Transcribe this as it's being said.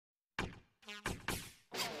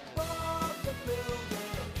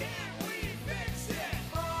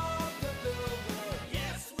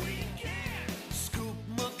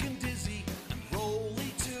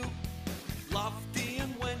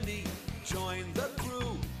join the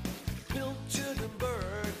crew. Pilchard and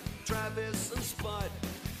Bird, Travis and Spud,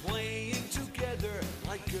 playing together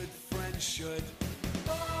like good friends should.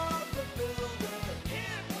 Bob the Builder,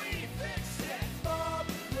 Can we fix it? Bob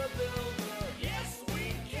the Builder. Yes,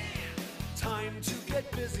 we can. Time to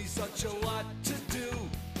get busy, such a lot to do.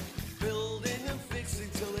 Building and fixing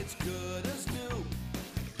till it's good as new.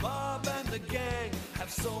 Bob and the gang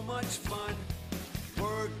have so much fun.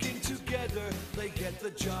 Working together, they get the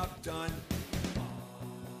job done.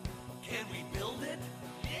 Can we build it?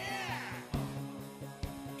 Yeah.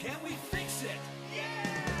 Can we fix it?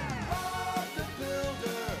 Yeah. Bob the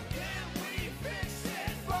Builder. Can we fix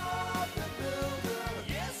it? Bob the Builder.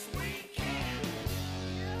 Yes, we can.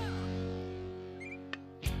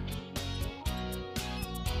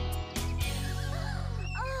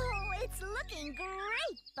 Oh, it's looking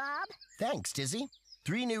great, Bob. Thanks, Dizzy.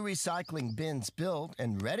 3 new recycling bins built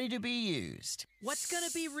and ready to be used. What's gonna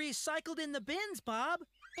be recycled in the bins, Bob?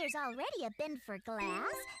 There's already a bin for glass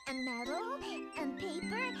and metal and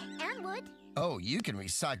paper and wood. Oh, you can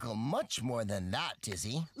recycle much more than that,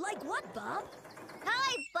 Dizzy. Like what, Bob?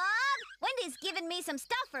 Hi, Bob. Wendy's given me some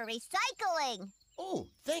stuff for recycling. Oh,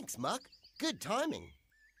 thanks, Muck. Good timing.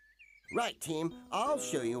 Right, team. I'll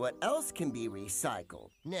show you what else can be recycled.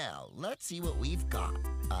 Now, let's see what we've got.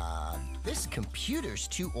 This computer's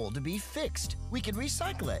too old to be fixed. We can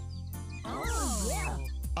recycle it. Oh, yeah.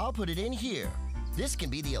 I'll put it in here. This can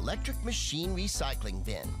be the electric machine recycling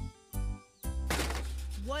bin.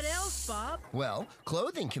 What else, Bob? Well,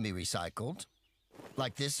 clothing can be recycled.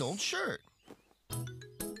 Like this old shirt.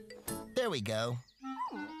 There we go.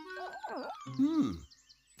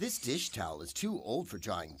 This dish towel is too old for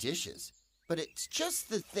drying dishes, but it's just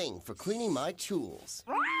the thing for cleaning my tools.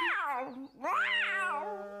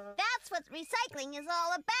 That's what recycling is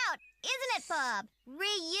all about, isn't it, Bob?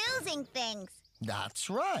 Reusing things. That's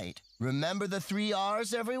right. Remember the 3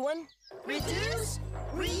 R's, everyone? Reduce,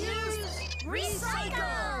 reuse,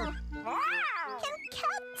 recycle. Can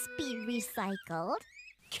cats be recycled?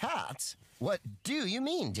 Cats? What do you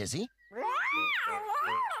mean, Dizzy?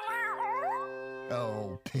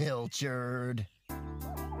 Oh, Pilchard.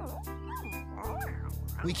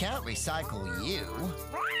 We can't recycle you.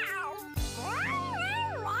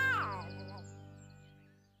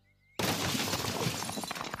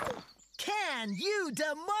 Can you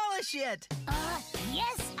demolish it?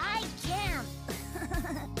 Yes, I can.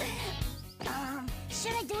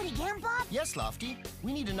 Should I do it again, Bob? Yes, Lofty.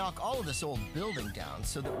 We need to knock all of this old building down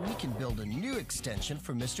so that we can build a new extension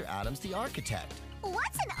for Mr. Adams the architect.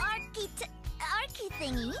 What's an archi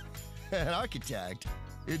thingy? An architect?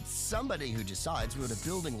 It's somebody who decides what a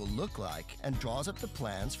building will look like and draws up the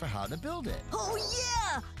plans for how to build it. Oh,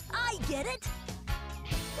 yeah! I get it!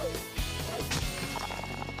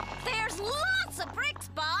 There's lots of bricks,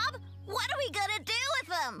 Bob! What are we gonna do with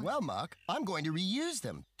them? Well, Muck, I'm going to reuse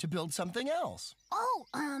them to build something else. Oh,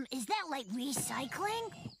 is that like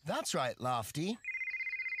recycling? That's right, Lofty.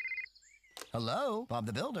 Hello, Bob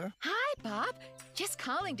the Builder. Hi, Bob. Just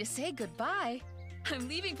calling to say goodbye. I'm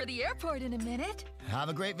leaving for the airport in a minute. Have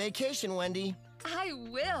a great vacation, Wendy. I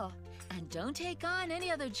will. And don't take on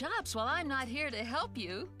any other jobs while I'm not here to help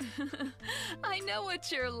you. I know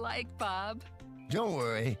what you're like, Bob. Don't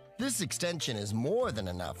worry, this extension is more than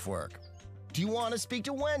enough work. Do you want to speak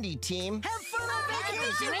to Wendy, team? Have fun on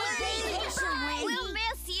vacation, Wendy! We'll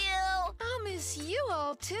miss you! I'll miss you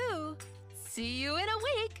all, too. See you in a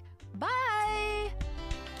week. Bye.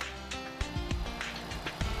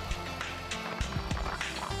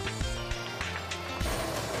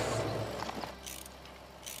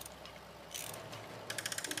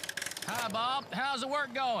 Hi, Bob. How's the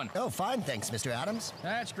work going? Oh, fine, thanks, Mr. Adams.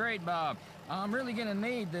 That's great, Bob. I'm really gonna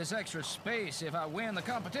need this extra space if I win the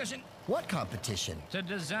competition What competition? to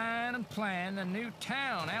design and plan a new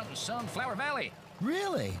town out in Sunflower Valley.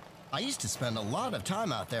 Really? I used to spend a lot of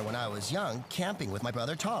time out there when I was young, camping with my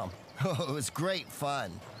brother Tom. Oh, it was great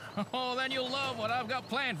fun. Oh, then you'll love what I've got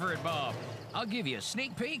planned for it, Bob. I'll give you a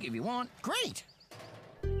sneak peek if you want. Great!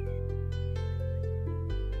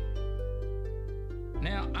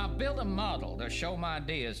 Now, I built a model to show my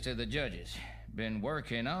ideas to the judges. Been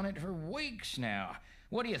working on it for weeks now.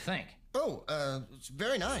 What do you think? Oh, it's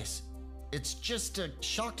very nice. It's just a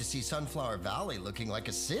shock to see Sunflower Valley looking like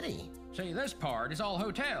a city. See, this part is all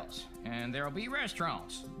hotels, and there'll be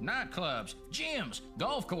restaurants, nightclubs, gyms,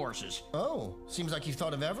 golf courses. Oh, seems like you've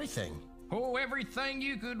thought of everything. Oh, everything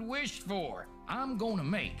you could wish for. I'm gonna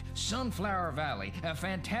make Sunflower Valley a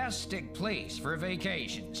fantastic place for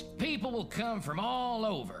vacations. People will come from all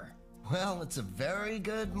over. Well, it's a very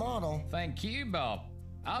good model. Thank you, Bob.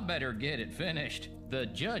 I better get it finished. The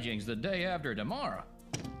judging's the day after tomorrow.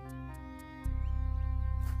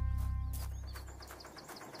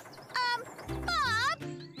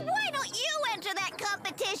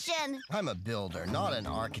 question. I'm a builder, not an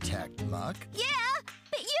architect, Muck. Yeah,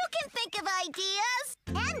 but you can think of ideas.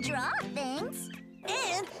 And draw things.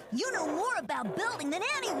 And you know more about building than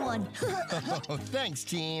anyone. Oh, thanks,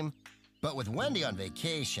 team. But with Wendy on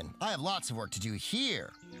vacation, I have lots of work to do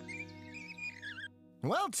here.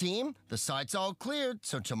 Well, team, the site's all cleared,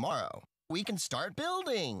 so tomorrow we can start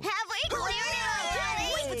building. Have we cleared it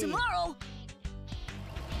already? Wait for tomorrow.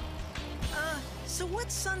 So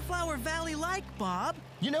what's Sunflower Valley like, Bob?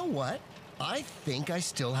 You know what? I think I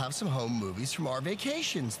still have some home movies from our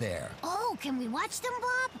vacations there. Oh, can we watch them,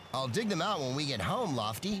 Bob? I'll dig them out when we get home,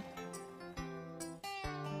 Lofty.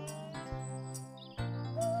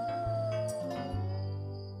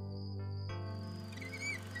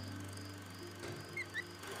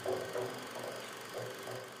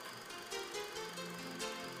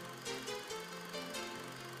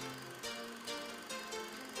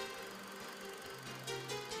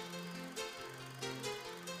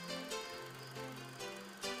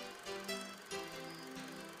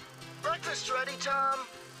 Breakfast ready, Tom?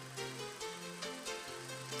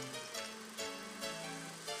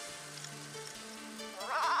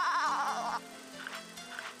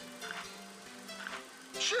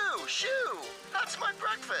 Shoo, shoo! That's my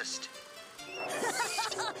breakfast.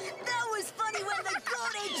 That was funny when the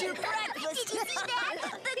goat ate your breakfast. Did you see that?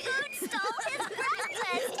 The goat stole his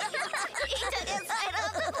breakfast. He took it right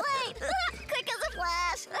off the plate. Quick as a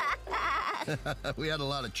flash. We had a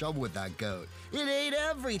lot of trouble with that goat. It ate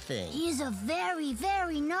everything. He's a very,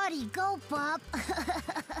 very naughty goat, Bob.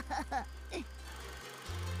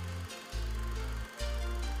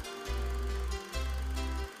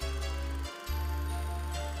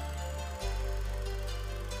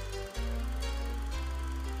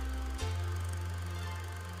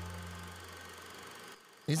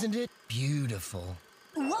 Isn't it beautiful?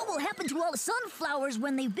 What will happen to all the sunflowers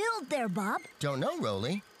when they build there, Bob? Don't know,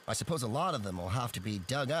 Rolly. I suppose a lot of them will have to be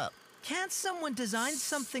dug up. Can't someone design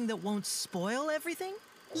something that won't spoil everything?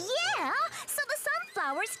 Yeah, so the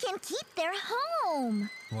sunflowers can keep their home.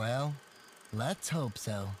 Well, let's hope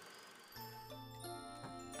so.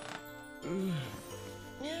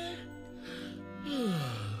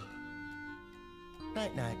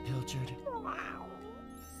 Night-night, Pilchard.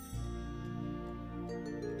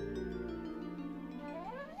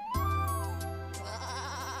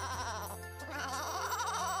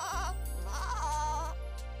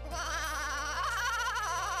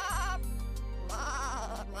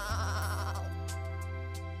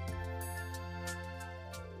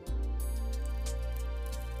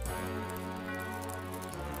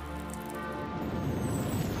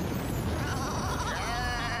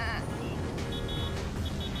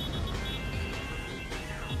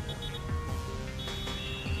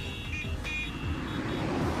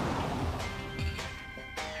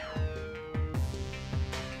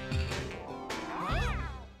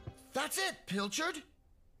 That's it, Pilchard.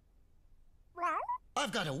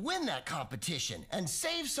 I've got to win that competition and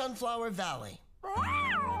save Sunflower Valley.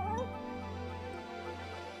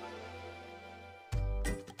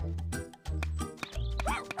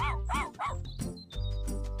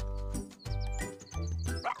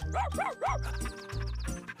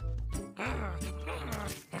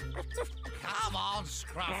 Come on,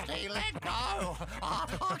 Scruffy, let go.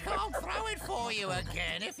 I can't throw it for you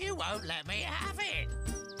again if you won't let me have it.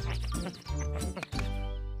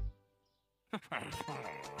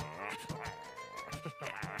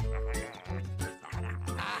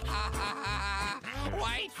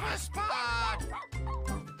 Wait for Spot!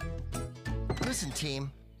 Listen,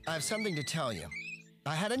 team, I have something to tell you.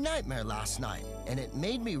 I had a nightmare last night, and it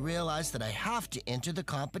made me realize that I have to enter the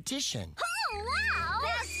competition. Oh, wow!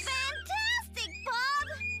 That's fantastic, Bob!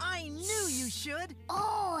 I knew you should.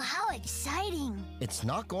 Oh, how exciting. It's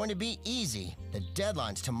not going to be easy. The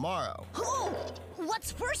deadline's tomorrow. Oh,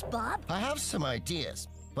 what's first, Bob? I have some ideas,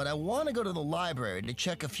 but I want to go to the library to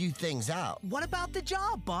check a few things out. What about the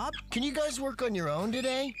job, Bob? Can you guys work on your own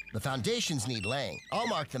today? The foundations need laying. I'll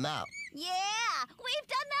mark them out. Yeah, we've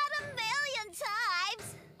done that a million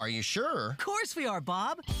times. Are you sure? Of course we are,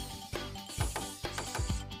 Bob.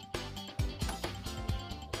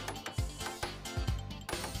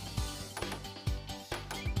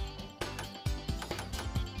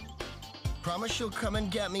 Promise you'll come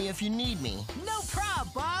and get me if you need me. No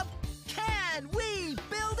prob, Bob. Can we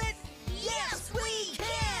build it? Yes, we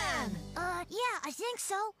can! Yeah, I think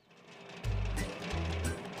so.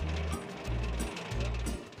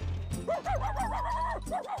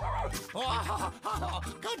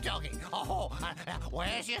 Good doggy.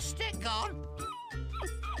 Where's your stick gone?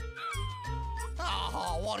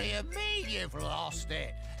 What do you mean you've lost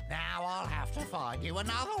it? Now I'll have to find you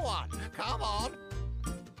another one. Come on.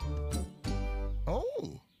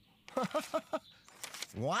 Oh.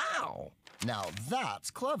 Wow. Now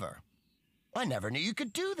that's clever. I never knew you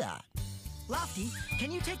could do that. Lofty,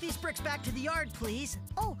 can you take these bricks back to the yard, please?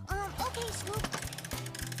 Oh, okay, Scoop.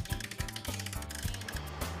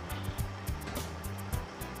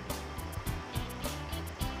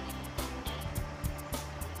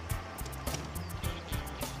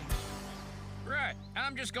 Right,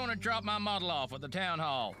 I'm just gonna drop my model off at the town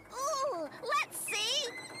hall. Ooh, let's see.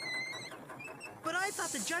 But I thought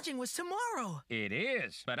the judging was tomorrow. It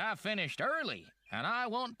is, but I finished early, and I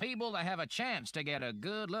want people to have a chance to get a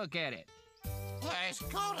good look at it. There's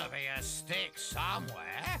gotta be a stick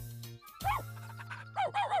somewhere.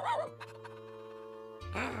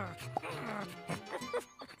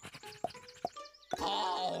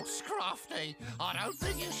 Oh, Scruffy, I don't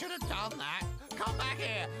think you should have done that. Come back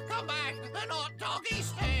here, come back. They're not doggy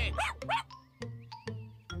sticks.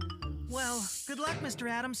 Well, good luck, Mr.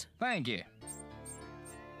 Adams. Thank you.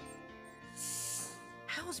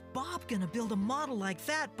 How's Bob gonna build a model like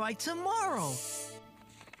that by tomorrow?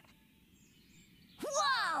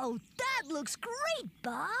 Wow, that looks great,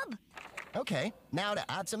 Bob. Okay, now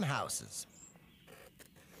to add some houses.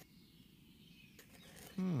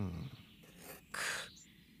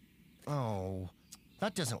 Oh,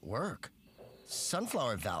 that doesn't work.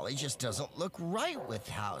 Sunflower Valley just doesn't look right with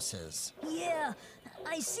houses. Yeah,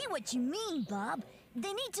 I see what you mean, Bob.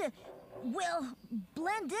 They need to, well,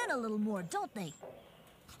 blend in a little more, don't they?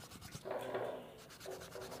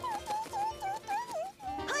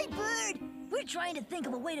 Hi, Bird! We're trying to think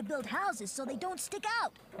of a way to build houses so they don't stick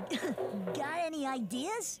out. Got any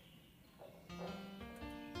ideas?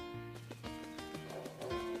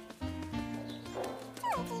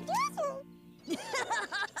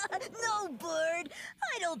 No, Bird.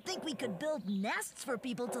 I don't think we could build nests for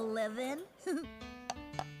people to live in.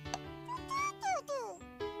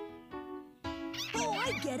 Oh,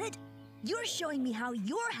 I get it. You're showing me how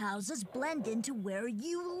your houses blend into where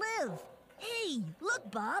you live. Hey,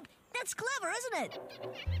 look, Bob. That's clever, isn't it?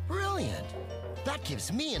 Brilliant. That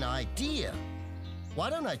gives me an idea.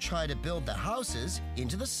 Why don't I try to build the houses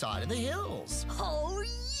into the side of the hills? Oh,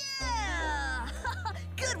 yeah!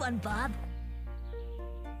 Good one, Bob.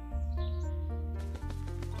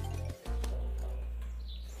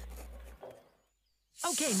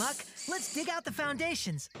 Okay, Muck, let's dig out the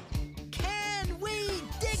foundations. Can we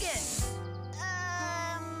dig it?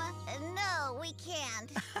 No, we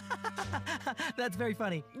can't. That's very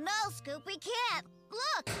funny. No, Scoop, we can't.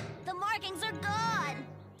 Look, the markings are gone.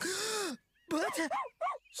 But...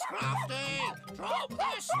 Scruffy, drop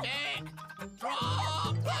the stick.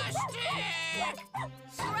 Drop the stick.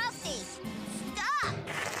 Scruffy, stop.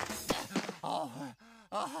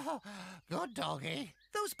 Oh, good doggy.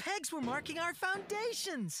 those pegs were marking our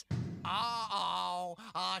foundations. Uh-oh,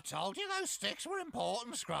 I told you those sticks were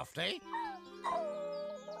important, Scruffy.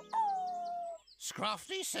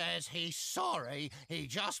 Scruffy says he's sorry, he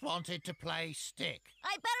just wanted to play stick.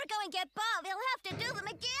 I better go and get Bob. He'll have to do them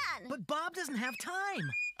again. But Bob doesn't have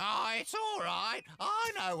time. Oh, it's all right.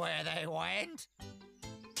 I know where they went.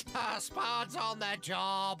 Spud's on the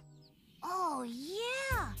job. Oh,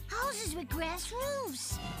 yeah. Houses with grass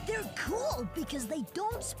roofs. They're cool because they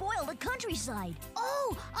don't spoil the countryside.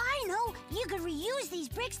 Oh, I know. You could reuse these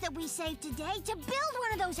bricks that we saved today to build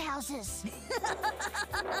one of those houses.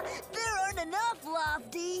 There aren't enough,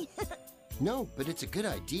 Lofty. No, but it's a good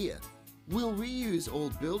idea. We'll reuse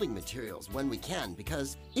old building materials when we can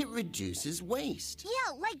because it reduces waste.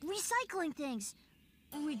 Yeah, like recycling things.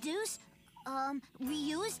 Reduce,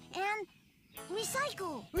 reuse, and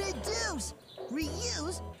recycle. Reduce,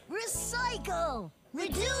 reuse, recycle.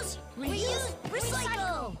 Reduce, reuse,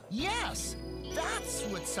 recycle. Yes, that's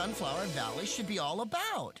what Sunflower Valley should be all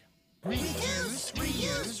about. Reduce,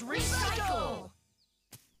 reuse, recycle.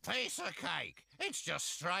 Piece of cake. It's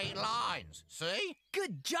just straight lines, see?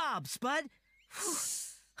 Good job, Spud. Whew.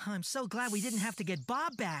 I'm so glad we didn't have to get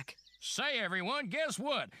Bob back. Say, everyone, guess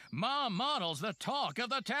what? My model's the talk of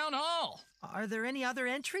the town hall. Are there any other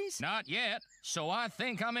entries? Not yet, so I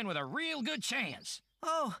think I'm in with a real good chance.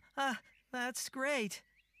 Oh, that's great.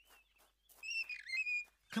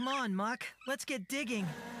 Come on, Muck. Let's get digging.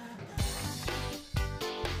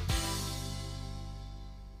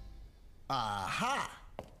 Aha!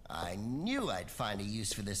 I knew I'd find a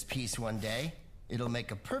use for this piece one day. It'll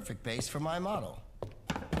make a perfect base for my model.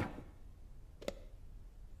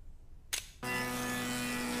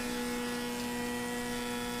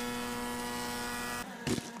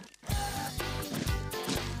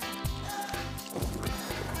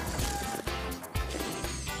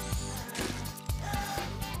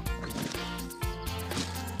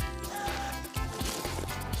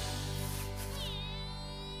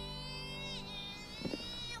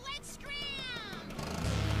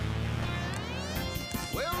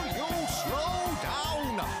 Slow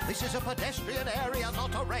down! This is a pedestrian area,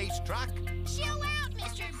 not a racetrack. Chill out,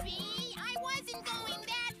 Mr. B. I wasn't going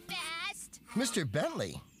that fast. Mr.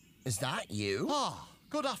 Bentley, is that you? Ah,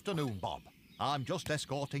 good afternoon, Bob. I'm just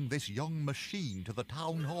escorting this young machine to the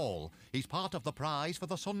town hall. He's part of the prize for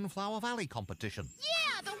the Sunflower Valley competition.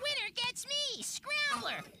 Yeah, the winner gets me,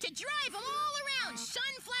 Scrambler, to drive him all around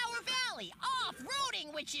Sunflower Valley,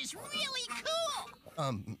 off-roading, which is really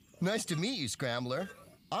cool. Nice to meet you, Scrambler.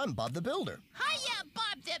 I'm Bob the Builder. Hiya,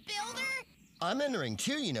 Bob the Builder. I'm entering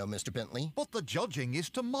too, you know, Mr. Bentley. But the judging is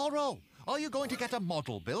tomorrow. Are you going to get a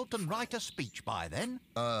model built and write a speech by then?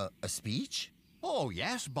 A speech? Oh,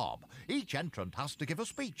 yes, Bob. Each entrant has to give a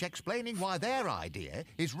speech explaining why their idea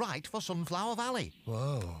is right for Sunflower Valley.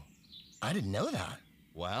 Whoa. I didn't know that.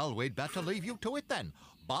 Well, we'd better leave you to it then.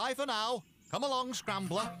 Bye for now. Come along,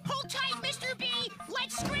 Scrambler. Hold tight, Mr. B.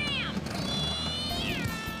 Let's scram.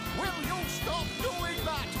 Will you stop doing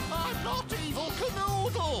that? I'm not Evil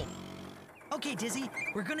Canoodle. Okay, Dizzy,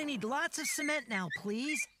 we're gonna need lots of cement now,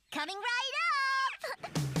 please. Coming right up!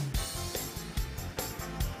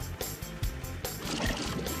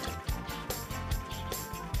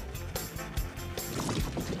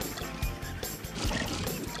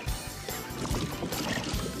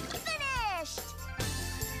 Finished!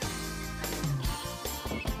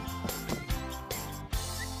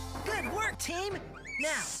 Good work, team!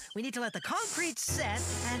 Now, we need to let the concrete set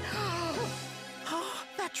and... Oh,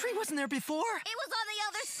 that tree wasn't there before. It was on the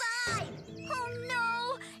other side! Oh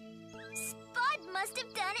no! Spud must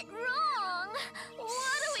have done it wrong! What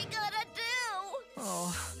are we gonna do?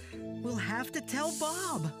 Oh, we'll have to tell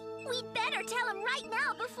Bob. We'd better tell him right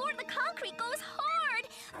now before the concrete goes hard!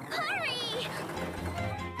 Hurry!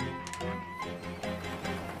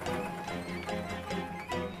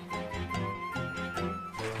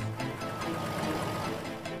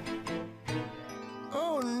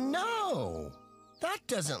 Oh, no! That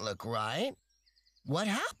doesn't look right. What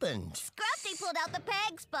happened? Scruffy pulled out the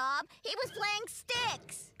pegs, Bob. He was playing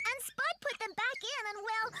sticks. And Spud put them back in, and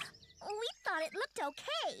well, we thought it looked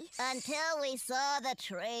okay. Until we saw the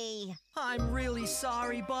tree. I'm really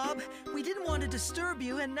sorry, Bob. We didn't want to disturb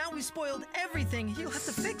you, and now we spoiled everything. You'll have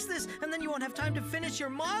to fix this, and then you won't have time to finish your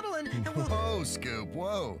model, and we'll... Whoa, Scoop,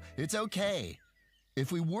 whoa. It's okay.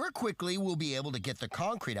 If we work quickly, we'll be able to get the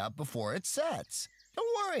concrete out before it sets.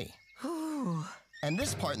 Don't worry. Ooh. And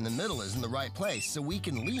this part in the middle is in the right place, so we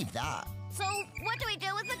can leave that. So what do we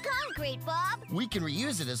do with the concrete, Bob? We can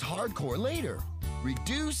reuse it as hardcore later.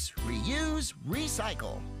 Reduce, reuse,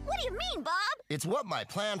 recycle. What do you mean, Bob? It's what my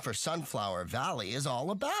plan for Sunflower Valley is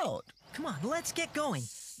all about. Come on, let's get going.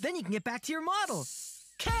 Then you can get back to your model.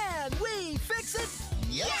 Can we fix it?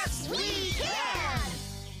 Yes, we can!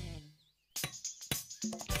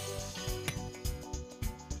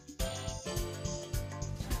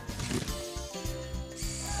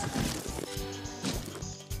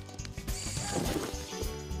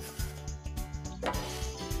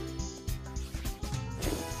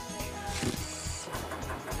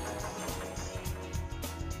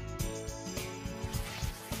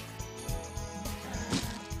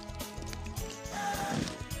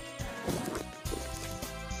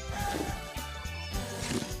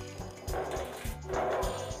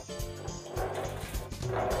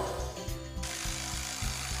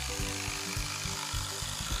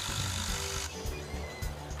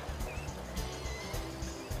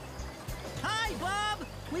 Hi, Bob!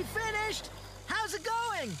 We finished! How's it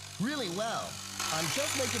going? Really well. I'm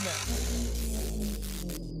just making the...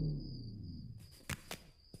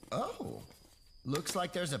 Oh, looks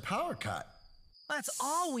like there's a power cut. That's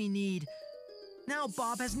all we need. Now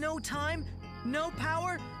Bob has no time, no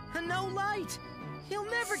power, and no light. He'll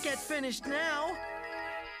never get finished now.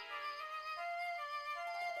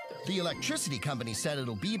 The electricity company said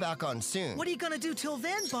it'll be back on soon. What are you gonna do till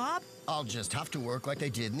then, Bob? I'll just have to work like they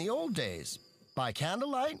did in the old days. By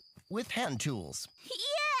candlelight with hand tools.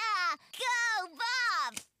 Yeah! Go,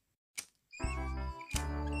 Bob!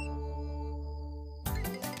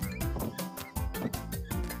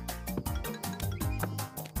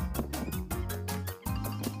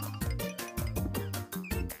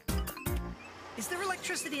 Is there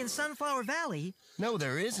electricity in Sunflower Valley? No,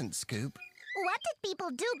 there isn't, Scoop. What did people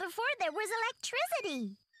do before there was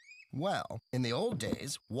electricity? Well, in the old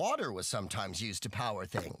days, water was sometimes used to power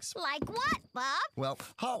things. Like what, Bob? Well,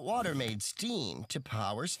 hot water made steam to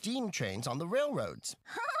power steam trains on the railroads.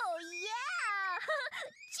 Oh, yeah!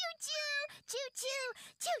 Choo-choo! Choo-choo!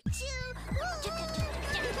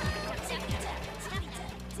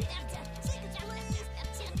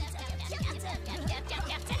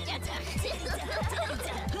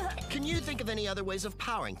 Can you think of any other ways of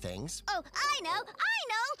powering things? Oh, I know!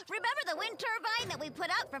 know. Remember the wind turbine that we put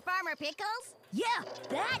up for Farmer Pickles? Yeah,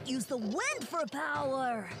 that used the wind for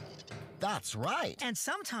power. That's right. And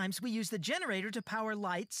sometimes we use the generator to power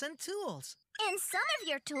lights and tools. And some of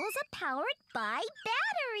your tools are powered by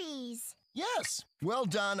batteries. Yes. Well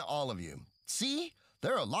done, all of you. See?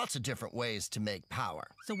 There are lots of different ways to make power.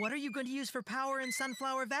 So what are you going to use for power in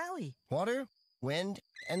Sunflower Valley? Water, wind,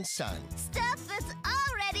 and sun. Stuff that's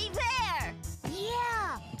already there.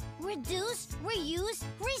 Yeah. Reduce, reuse,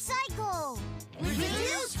 recycle.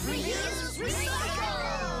 Reduce, reuse,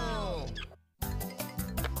 recycle!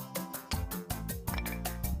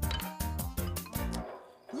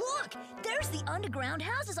 Look, there's the underground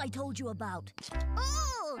houses I told you about.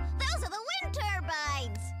 Oh, those are the wind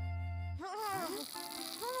turbines.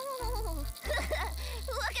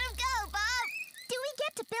 Look at them go, Bob. Do we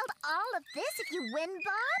get to build all of this if you win,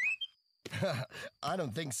 Bob? I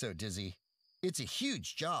don't think so, Dizzy. It's a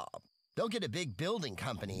huge job. They'll get a big building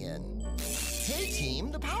company in. Hey,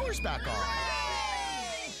 team, the power's back on.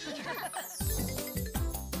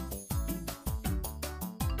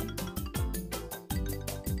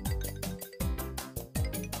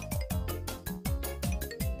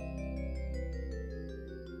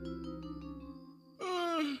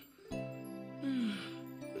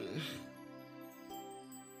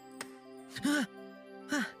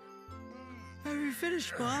 Are you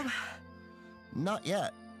finished, Bob? Not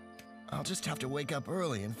yet. I'll just have to wake up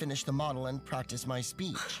early and finish the model and practice my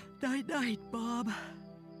speech. Night-night, Bob.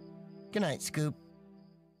 Good night, Scoop.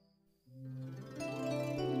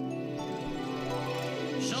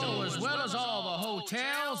 So, as well as all the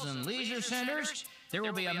hotels and leisure centers, there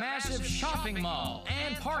will be a massive shopping mall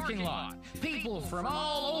and parking lot. People from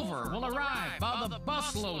all over will arrive by the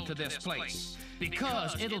busload to this place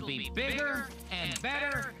because it'll be bigger and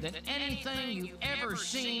better than anything you've ever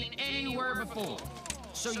seen anywhere before.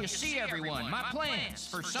 So you see, everyone, my plans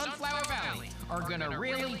for Sunflower Valley are gonna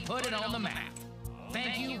really put it on the map.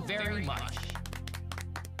 Thank you very much.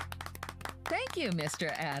 Thank you,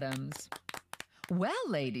 Mr. Adams. Well,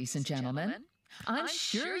 ladies and gentlemen, I'm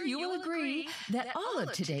sure you will agree that all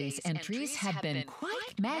of today's entries have been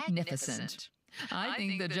quite magnificent. I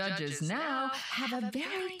think the judges now have a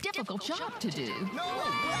very difficult job to do. No,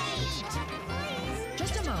 wait!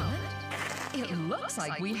 Just a moment. It looks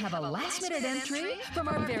like we have a last-minute entry from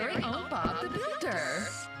our very own Bob the Builder.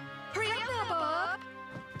 Hurry up now, Bob!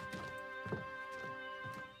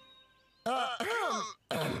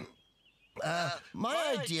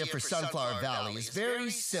 My idea for Sunflower Valley is very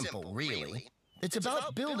simple, really. It's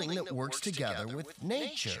about building that works together with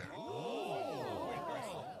nature.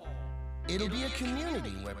 It'll be a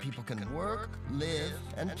community where people can work, live,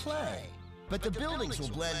 and play. But the buildings will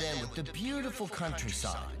blend in with the beautiful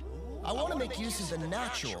countryside. I want to make use of the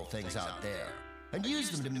natural things out there and use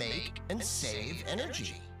them to make and save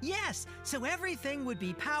energy. Yes, so everything would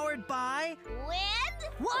be powered by...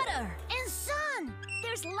 Wind, Water! and sun.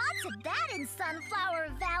 There's lots of that in Sunflower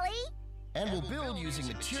Valley. And we'll build using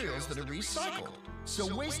materials that are recycled,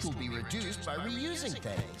 so waste will be reduced by reusing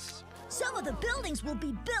things. Some of the buildings will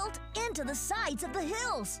be built into the sides of the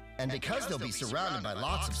hills. And because they'll be surrounded by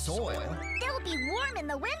lots of soil, They'll be warm in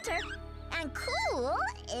the winter and cool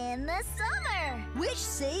in the summer. Which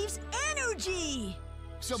saves energy.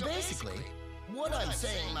 so basically, what I'm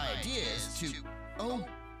saying my idea is to... Oh,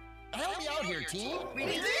 help me out here, team.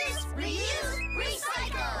 Reduce, reuse,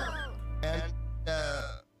 recycle. And,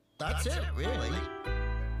 that's it, really.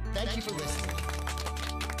 Thank you for listening.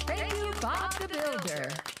 Thank you, Bob the Builder.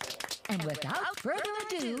 And without further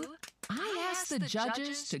ado, I ask the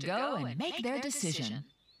judges to go and make their decision.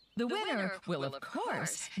 The winner will, of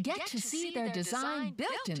course, get to see their design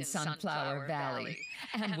built in Sunflower Valley,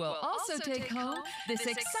 and will also take home this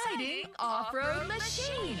exciting off-road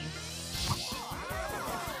machine.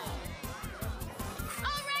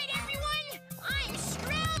 All right, everyone, I'm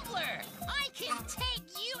Scrambler. I can take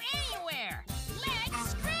you anywhere.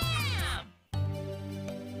 Let's scram!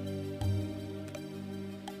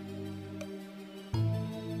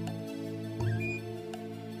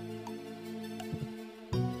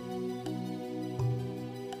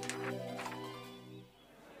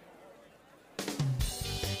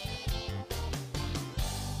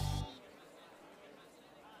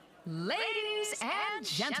 Ladies and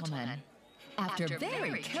gentlemen, after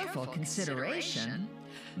very careful consideration,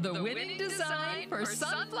 the winning design for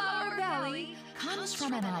Sunflower Valley comes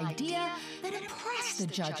from an idea that impressed the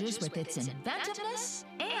judges with its inventiveness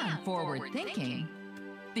and forward thinking.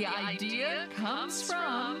 The idea comes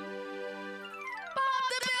from Bob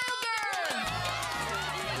the Builder!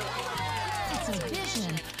 It's a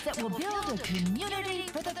vision that will build a community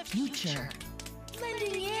for the future,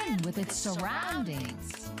 blending in in with its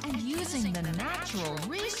surroundings and using the natural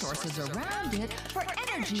resources around it for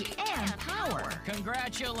energy and power.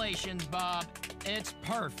 Congratulations, Bob. It's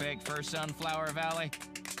perfect for Sunflower Valley.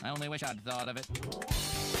 I only wish I'd thought of it.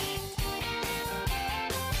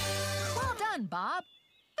 Well done, Bob.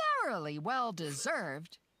 Thoroughly well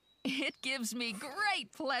deserved. It gives me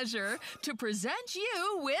great pleasure to present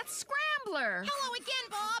you with Scrambler. Hello again,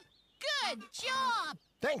 Bob. Good job.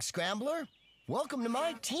 Thanks, Scrambler. Welcome to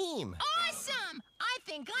my team. Awesome. I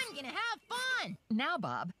think I'm gonna have fun. Now,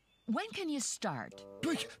 Bob, when can you start?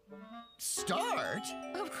 Start?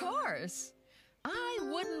 Of course. I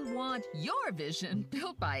wouldn't want your vision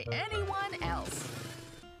built by anyone else.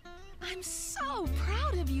 I'm so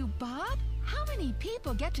proud of you, Bob. How many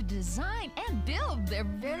people get to design and build their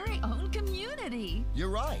very own community? You're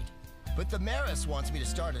right. But the mayoress wants me to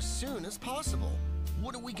start as soon as possible.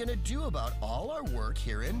 What are we gonna do about all our work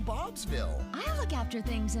here in Bobsville? I'll look after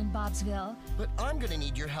things in Bobsville. But I'm gonna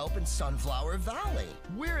need your help in Sunflower Valley.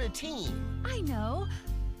 We're a team. I know.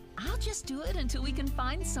 I'll just do it until we can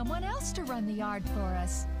find someone else to run the yard for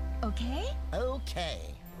us. Okay?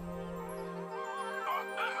 Okay.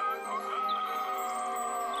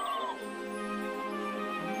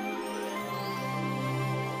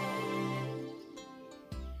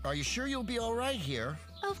 Are you sure you'll be all right here?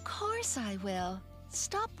 Of course I will.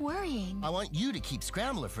 Stop worrying. I want you to keep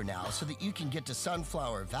Scrambler for now so that you can get to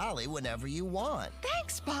Sunflower Valley whenever you want.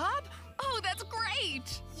 Thanks, Bob. Oh, that's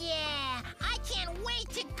great. Yeah, I can't wait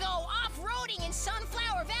to go off-roading in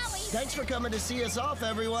Sunflower Valley. Thanks for coming to see us off,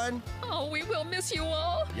 everyone. Oh, we will miss you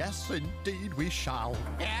all. Yes, indeed we shall.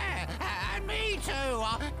 Yeah, and me too.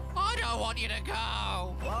 I don't want you to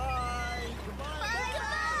go. Bye. Goodbye.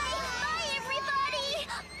 Bye, everybody.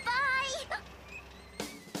 Bye.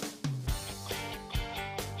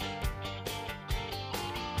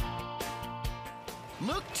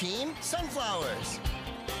 Look, team, sunflowers.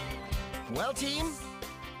 Well, team,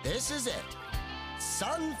 this is it.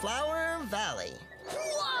 Sunflower Valley.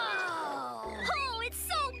 Whoa! Oh, it's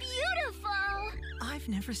so beautiful. I've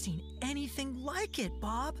never seen anything like it,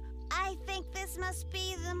 Bob. I think this must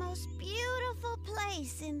be the most beautiful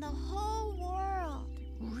place in the whole world.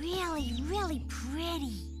 Really, really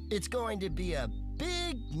pretty. It's going to be a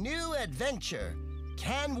big new adventure.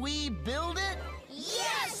 Can we build it?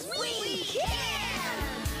 Yes, we can!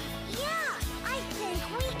 Yeah, I think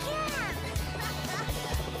we can.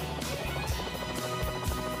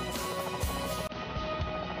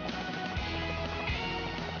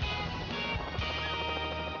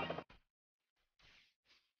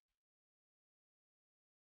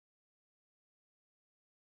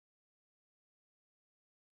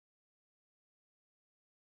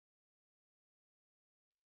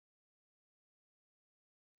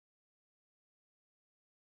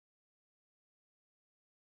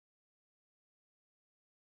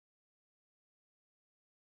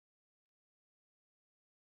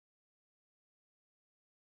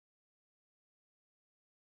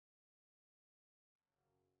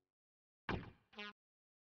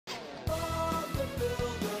 Bob the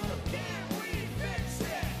Builder, can we fix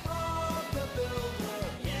it? Bob the Builder,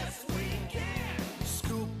 yes we can.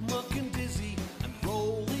 Scoop, Muck, and Dizzy, and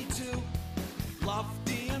Rolly too.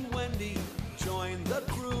 Lofty and Wendy join the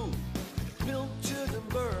crew. Pilchard and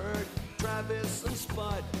Bird, Travis and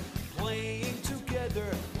Spud, playing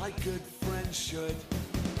together like good friends should.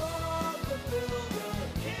 Bob the Builder,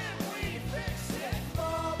 can we fix it?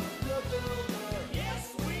 Bob the Builder,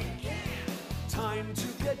 yes we can. Time to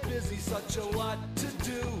get busy, such a lot to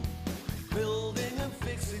do. Building and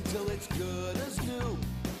fixing till it's good as new.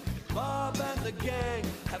 Bob and the gang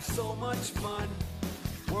have so much fun.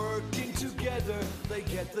 Working together, they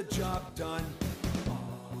get the job done.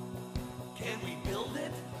 Can we build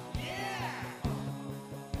it? Yeah!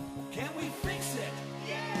 Can we fix it?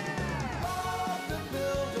 Yeah! Bob the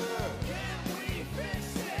Builder! Can we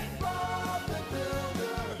fix it? Bob the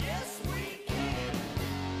Builder! Yes, we can!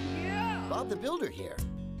 Yeah! Bob the Builder here.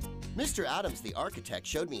 Mr. Adams, the architect,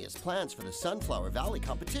 showed me his plans for the Sunflower Valley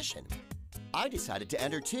competition. I decided to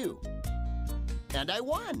enter too. And I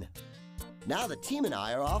won! Now the team and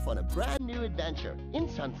I are off on a brand new adventure in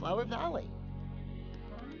Sunflower Valley.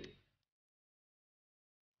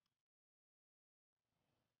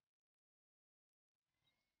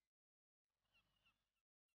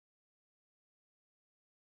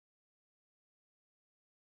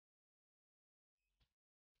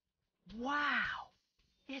 Wow.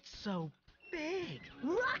 It's so big.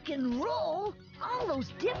 Rock and roll? All those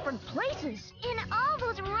different places. In all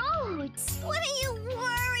those roads. What are you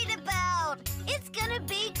worried about? It's gonna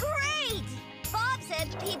be great. Bob said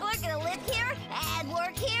people are gonna live here and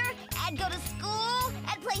work here and go to school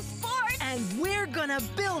and play sports. And we're gonna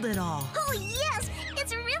build it all. Oh, yes!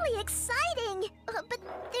 It's really exciting. But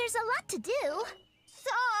there's a lot to do.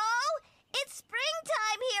 So, it's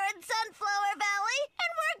springtime here in Sunflower Valley, and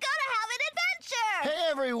we're gonna have an adventure!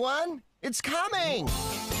 Hey, everyone! It's coming!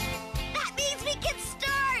 That means we can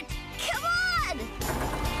start! Come on!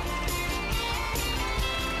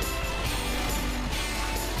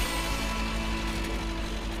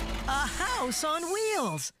 A house on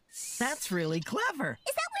wheels. That's really clever.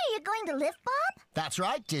 Is that where you're going to live, Bob? That's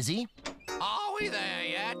right, Dizzy. Are we there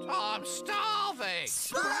yet? I'm starving.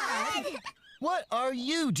 Spud! What are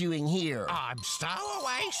you doing here? I'm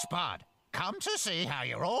Stowaway Spud. Come to see how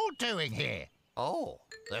you're all doing here. Oh,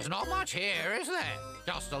 there's not much here, is there?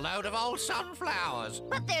 Just a load of old sunflowers.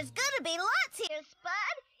 But there's gonna be lots here,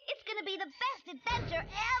 Spud. It's gonna be the best adventure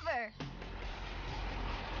ever.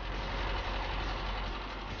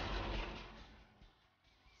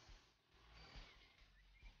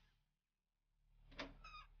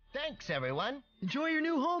 Thanks, everyone. Enjoy your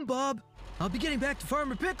new home, Bob. I'll be getting back to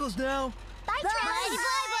Farmer Pickles now. Bye, Travis.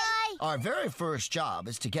 Bye-bye. Our very first job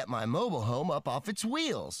is to get my mobile home up off its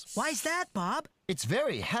wheels. Why's that, Bob? It's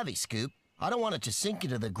very heavy, Scoop. I don't want it to sink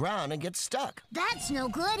into the ground and get stuck. That's no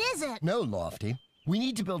good, is it? No, Lofty. We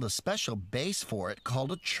need to build a special base for it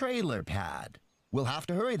called a trailer pad. We'll have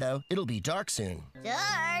to hurry, though. It'll be dark soon.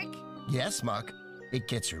 Dark? Yes, Muck. It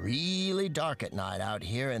gets really dark at night out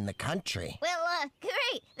here in the country. Well,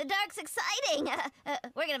 great. The dark's exciting.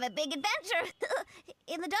 We're gonna have a big adventure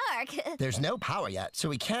in the dark. There's no power yet, so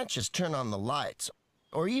we can't just turn on the lights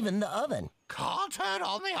or even the oven. Can't turn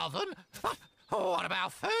on the oven? What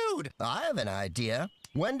about food? I have an idea.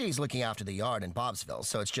 Wendy's looking after the yard in Bobsville,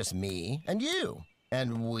 so it's just me and you.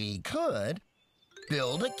 And we could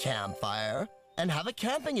build a campfire and have a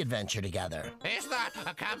camping adventure together. Is that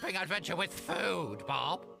a camping adventure with food,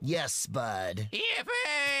 Bob? Yes, Bud.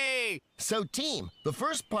 Yippee! So, team, the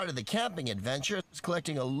first part of the camping adventure is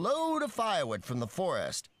collecting a load of firewood from the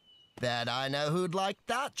forest. Bet I know who'd like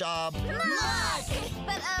that job. Muck!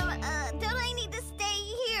 But, don't I need to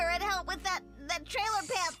stay here and help with that trailer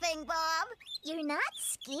pad thing, Bob? You're not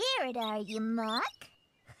scared, are you, Muck?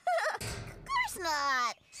 Of course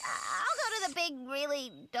not. I'll go to the big,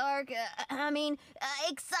 really dark,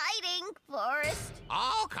 exciting forest.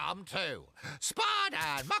 I'll come too. Spud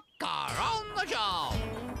and Muck are on the job.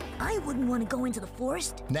 I wouldn't want to go into the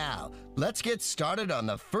forest. Now, let's get started on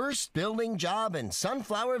the first building job in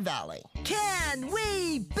Sunflower Valley. Can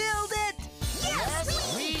we build it?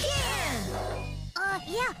 Yes, we can!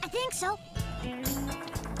 Yeah, I think so.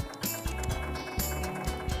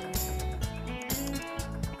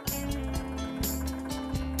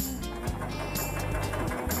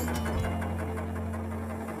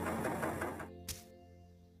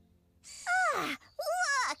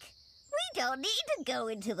 Look! We don't need to go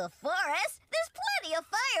into the forest. There's plenty of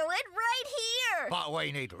firewood right here. But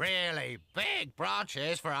we need really big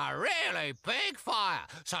branches for a really big fire,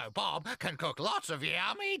 so Bob can cook lots of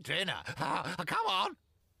yummy dinner. Come on.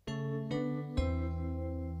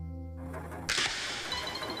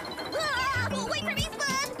 Wait for me,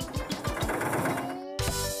 Spud!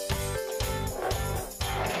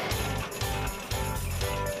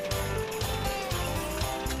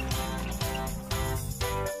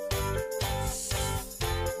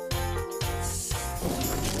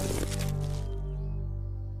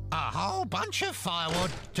 A whole bunch of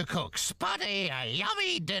firewood to cook Spuddy a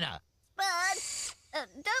yummy dinner. Spud,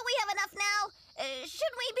 don't we have enough now?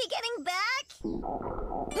 Shouldn't we be getting back?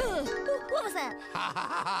 What was that?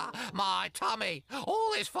 My tummy.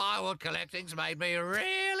 All this firewood collecting's made me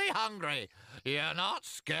really hungry. You're not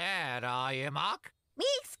scared, are you, Muck? Me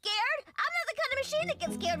scared? I'm not the kind of machine that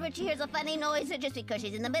gets scared when she hears a funny noise just because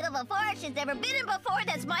she's in the middle of a forest she's never been in before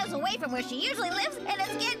that's miles away from where she usually lives and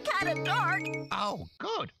it's getting kind of dark. Oh,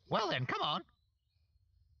 good. Well then, come on.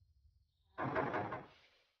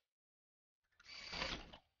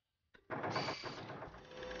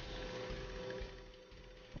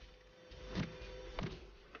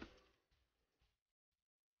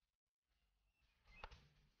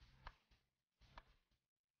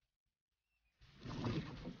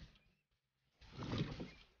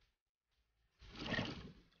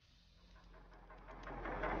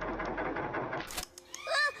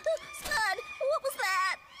 Spud, what was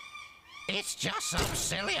that? It's just some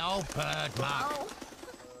silly old bird, Muck. Oh.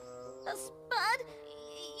 Spud,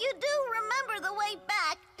 you do remember the way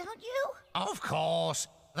back, don't you? Of course.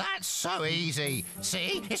 That's so easy.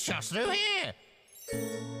 See, it's just through here.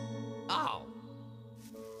 Oh.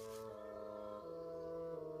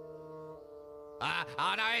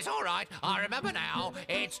 Oh, no, it's all right. I remember now.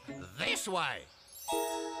 It's this way.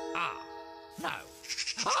 Ah, no.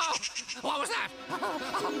 Oh, what was that?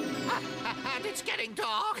 And it's getting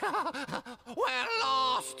dark. We're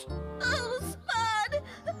lost. Oh, Spud!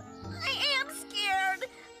 I am scared.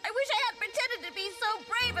 I wish I had pretended to be so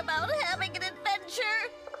brave about having an adventure.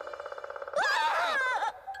 Ah!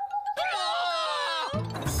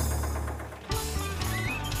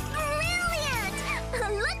 Brilliant!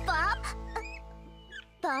 Look, Bob.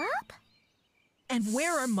 Bob? And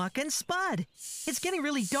where are Muck and Spud? It's getting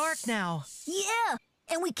really dark now. Yeah,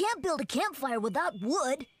 and we can't build a campfire without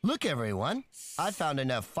wood. Look, everyone. I found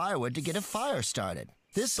enough firewood to get a fire started.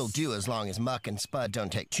 This'll do as long as Muck and Spud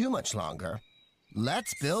don't take too much longer.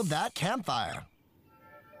 Let's build that campfire.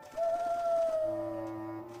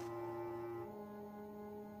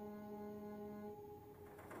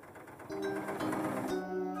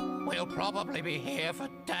 We'll probably be here for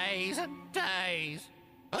days and days.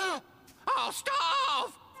 I'll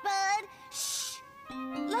starve! Spud, shh!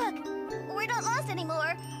 Look, we're not lost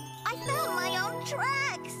anymore. I found my own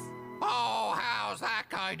tracks. Oh, how's that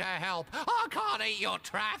going to help? I can't eat your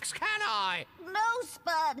tracks, can I? No,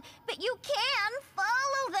 Spud, but you can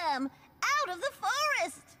follow them out of the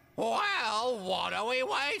forest. Well, what are we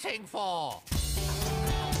waiting for?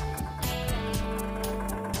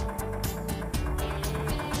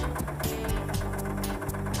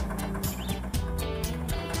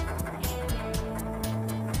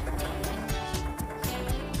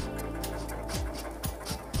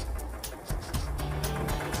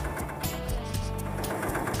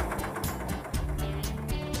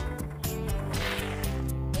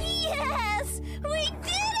 Yes! We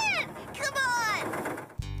did it! Come on!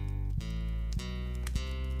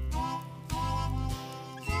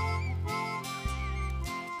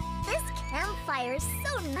 This campfire is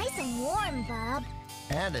so nice and warm, Bob.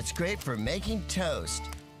 And it's great for making toast.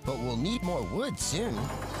 But we'll need more wood soon.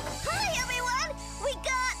 Hi, everyone! We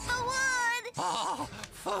got the wood! Oh,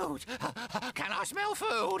 food! Can I smell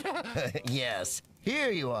food? Yes.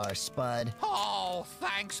 Here you are, Spud. Oh,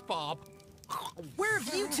 thanks, Bob. Where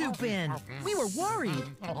have you two been? We were worried.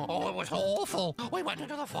 Oh, it was awful. We went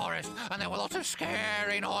into the forest, and there were lots of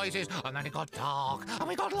scary noises, and then it got dark, and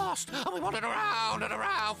we got lost, and we wandered around and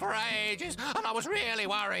around for ages, and I was really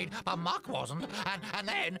worried, but Muck wasn't, and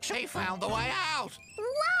then she found the way out.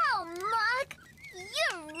 Wow, Muck!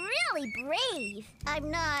 You're really brave.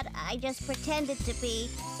 I'm not. I just pretended to be,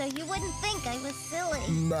 so you wouldn't think I was silly.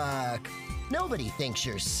 Muck, nobody thinks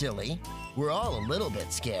you're silly. We're all a little bit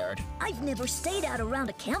scared. I've never stayed out around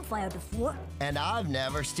a campfire before. And I've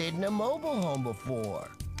never stayed in a mobile home before.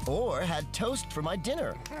 Or had toast for my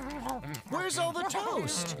dinner. Where's all the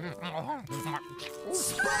toast? Oh,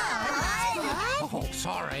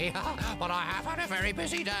 sorry, but I have had a very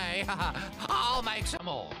busy day. I'll make some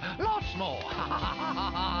more. Lots more.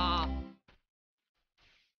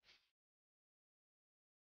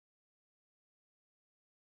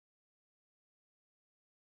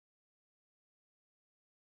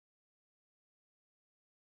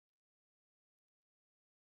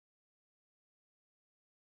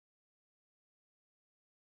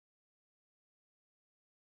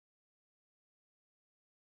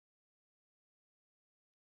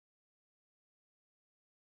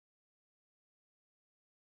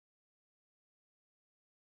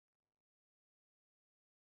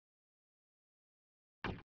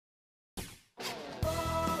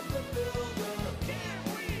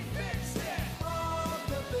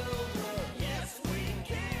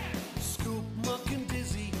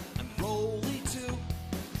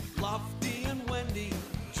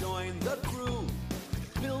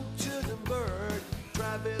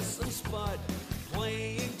 Spud,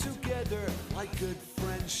 playing together like good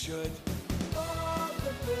friends should. Bob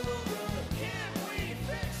the Builder, can we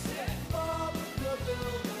fix it? Bob the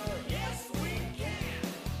Builder, yes we can.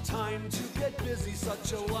 Time to get busy,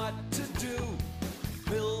 such a lot to do.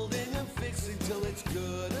 Building and fixing till it's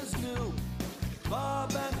good as new.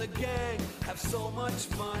 Bob and the gang have so much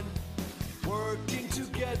fun. Working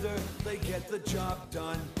together, they get the job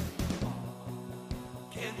done.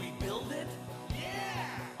 Can we build it?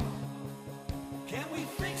 Can we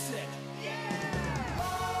fix it? Yeah!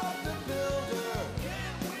 Bob the Builder!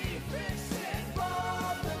 Can we fix it?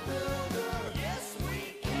 Bob the Builder! Yes,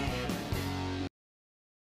 we can!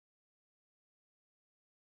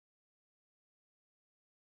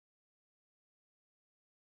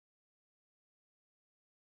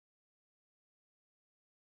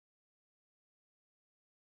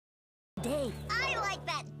 Dave. I like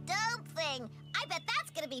that dome thing. I bet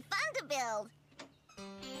that's gonna be fun to build.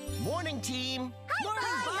 Morning, team. Hi, Bob.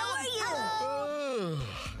 How are you?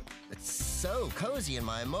 It's so cozy in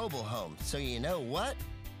my mobile home. So you know what?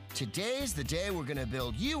 Today's the day we're gonna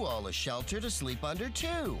build you all a shelter to sleep under,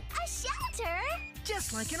 too. A shelter?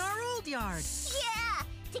 Just like in our old yard. Yeah,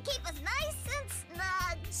 to keep us nice and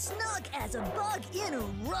snug. Snug as a bug in a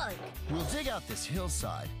rug. We'll dig out this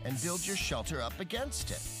hillside and build your shelter up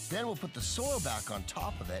against it. Then we'll put the soil back on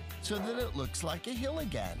top of it so that it looks like a hill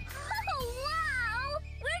again. Oh, wow!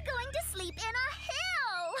 We're going to sleep in a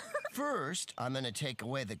hill! First, I'm gonna take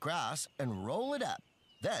away the grass and roll it up.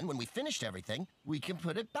 Then, when we finished everything, we can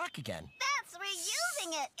put it back again. That's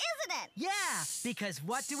reusing it, isn't it? Yeah, because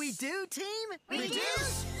what do we do, team?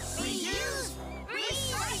 Reduce, reuse,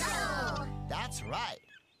 recycle! That's right.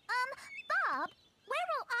 Bob, where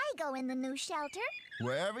will I go in the new shelter?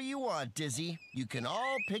 Wherever you want, Dizzy. You can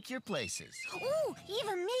all pick your places. Ooh,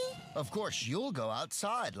 even me? Of course, you'll go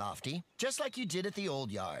outside, Lofty, just like you did at the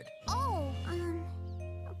old yard. Oh,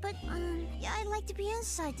 yeah, I'd like to be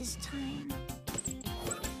inside this time.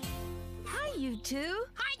 Hi, you two.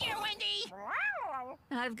 Hi there, Wendy.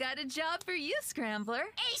 I've got a job for you, Scrambler.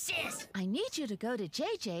 Aces. I need you to go to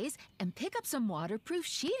JJ's and pick up some waterproof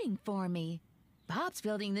sheeting for me. Bob's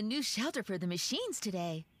building the new shelter for the machines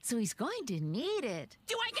today, so he's going to need it.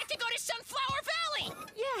 Do I get to go to Sunflower Valley?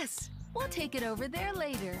 Yes, we'll take it over there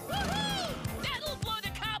later. Woohoo! That'll blow the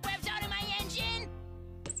cobwebs out of my engine.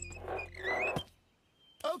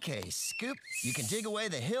 Okay, Scoop, you can dig away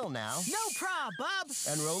the hill now. No prob, Bob.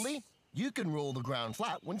 And Rolly, you can roll the ground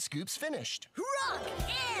flat when Scoop's finished. Rock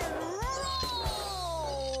and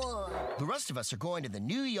roll! The rest of us are going to the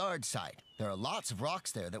new yard site. There are lots of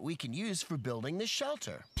rocks there that we can use for building the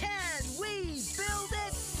shelter. Can we build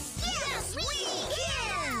it? Yes, we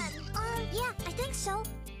can! Yeah, I think so.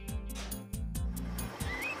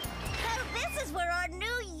 Oh, this is where our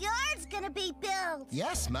new yard's gonna be built.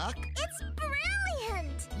 Yes, Muck. It's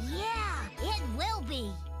brilliant! Yeah, it will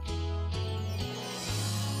be.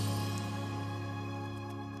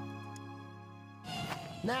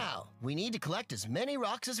 Now, we need to collect as many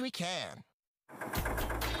rocks as we can.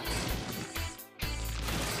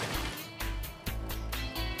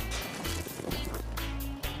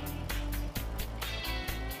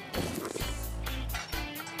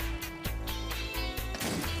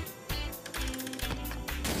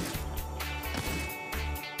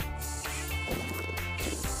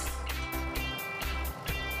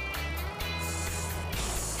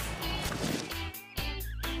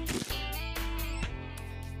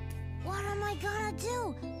 What am I gonna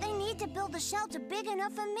do? They need to build a shelter big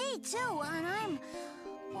enough for me, too, and I'm,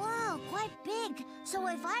 well, quite big. So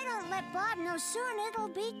if I don't let Bob know soon, it'll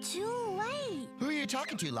be too late. Who are you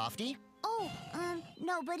talking to, Lofty? Oh,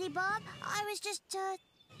 nobody, Bob. I was just,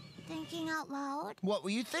 thinking out loud. What were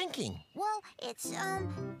you thinking? Well, it's,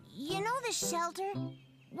 you know the shelter?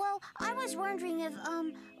 Well, I was wondering if,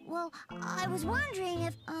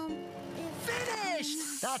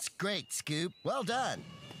 Finished! That's great, Scoop. Well done.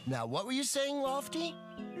 Now, what were you saying, Lofty?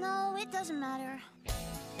 No, it doesn't matter.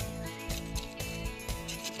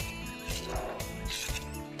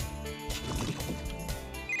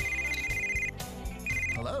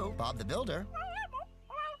 Hello, Bob the Builder.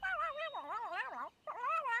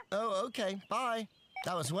 Oh, okay. Bye.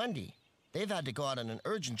 That was Wendy. They've had to go out on an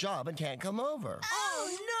urgent job and can't come over.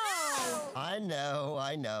 Oh, no! I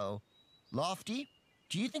know. Lofty,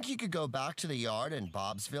 do you think you could go back to the yard in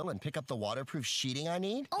Bobsville and pick up the waterproof sheeting I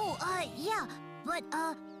need? Oh, yeah, but,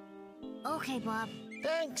 okay, Bob.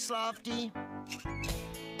 Thanks, Lofty.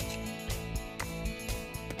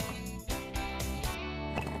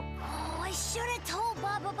 Oh, I should have told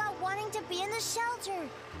Bob about wanting to be in the shelter.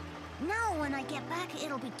 Now, when I get back,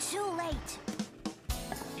 it'll be too late.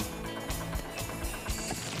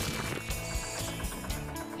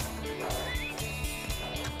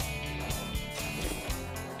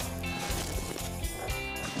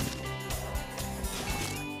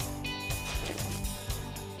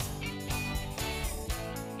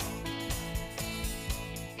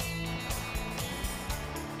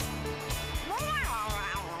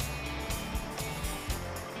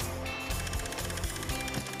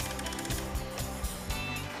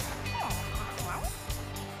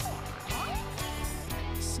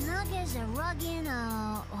 Snug as a rug in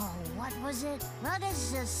a... Oh, what was it? Rug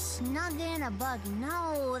as a snug in a bug.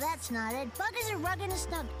 No, that's not it. Bug as a rug in a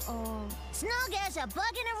snug... Oh. Snug as a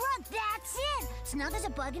bug in a rug. That's it. Snug as a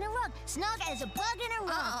bug in a rug. Snug as a bug in a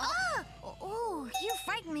rug. Oh, you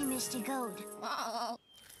frightened me, Mr. Goat.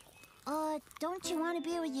 Don't you want to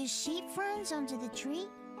be with your sheep friends under the tree?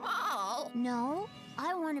 No,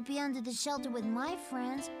 I want to be under the shelter with my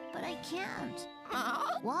friends, but I can't.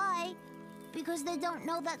 Why? Because they don't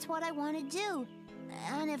know that's what I want to do.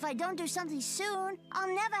 And if I don't do something soon,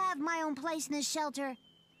 I'll never have my own place in this shelter.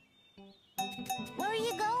 Where are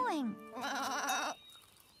you going?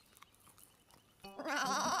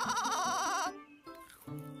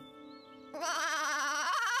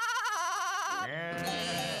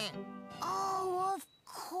 Oh, of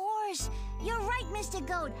course. You're right, Mr.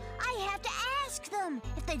 Goat. I have to ask them.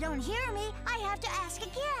 If they don't hear me, I have to ask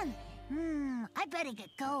again. I better get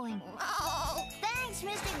going. Oh, thanks,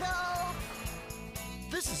 Mr. Goat.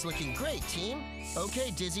 This is looking great, team.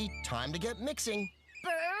 Okay, Dizzy, time to get mixing.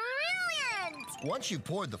 Brilliant! Once you've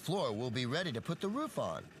poured the floor, we'll be ready to put the roof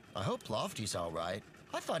on. I hope Lofty's all right.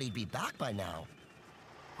 I thought he'd be back by now.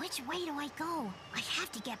 Which way do I go? I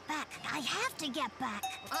have to get back. I have to get back.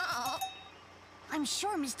 Uh-oh. I'm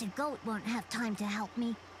sure Mr. Goat won't have time to help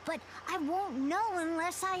me, but I won't know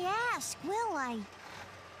unless I ask, will I?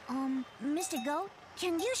 Mr. Goat,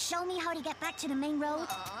 can you show me how to get back to the main road?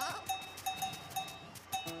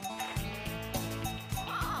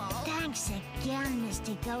 Thanks again,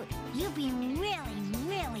 Mr. Goat. You've been really,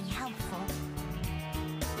 really helpful.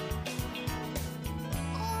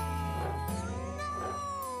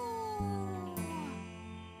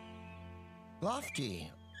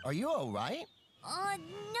 Lofty, are you all right?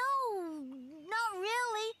 No, not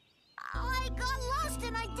really. I got lost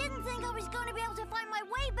and I didn't think I was going to be able to find my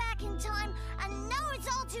way back in time, and now it's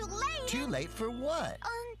all too late. Too late for what?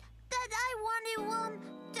 That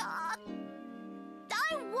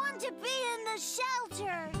I want to be in the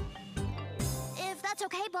shelter. If that's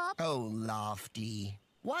okay, Bob. Oh, Lofty.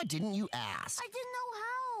 Why didn't you ask? I didn't know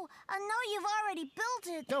how. I know you've already built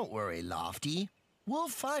it. Don't worry, Lofty. We'll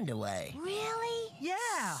find a way. Really?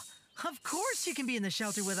 Yeah. Of course you can be in the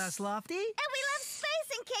shelter with us, Lofty. And we left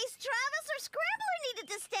space in case Travis or Scrambler needed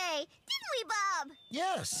to stay. Didn't we, Bob?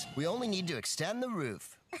 Yes. We only need to extend the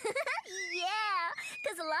roof. Yeah,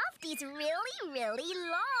 because Lofty's really, really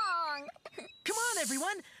long. Come on,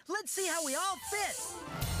 everyone. Let's see how we all fit.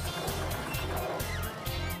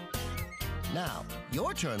 Now,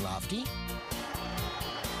 your turn, Lofty.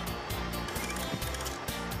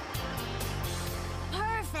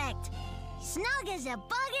 Perfect. Snug as a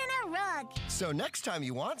bug in a rug. So next time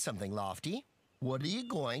you want something, Lofty, what are you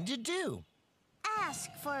going to do? Ask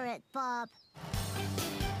for it, Bob.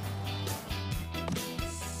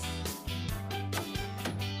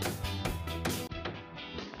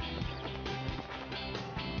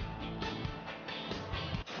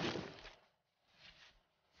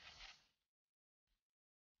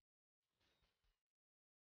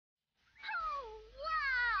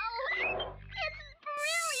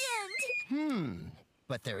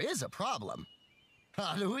 But there is a problem.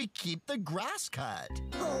 How do we keep the grass cut?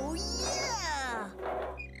 Oh, yeah!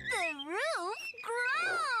 The roof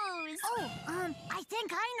grows! Oh, I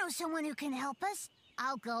think I know someone who can help us.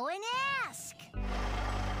 I'll go and ask.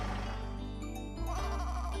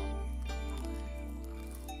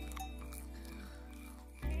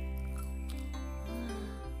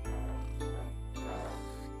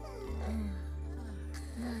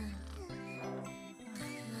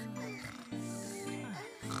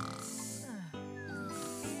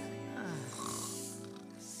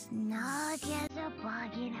 Snug as a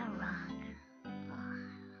bug in a rug.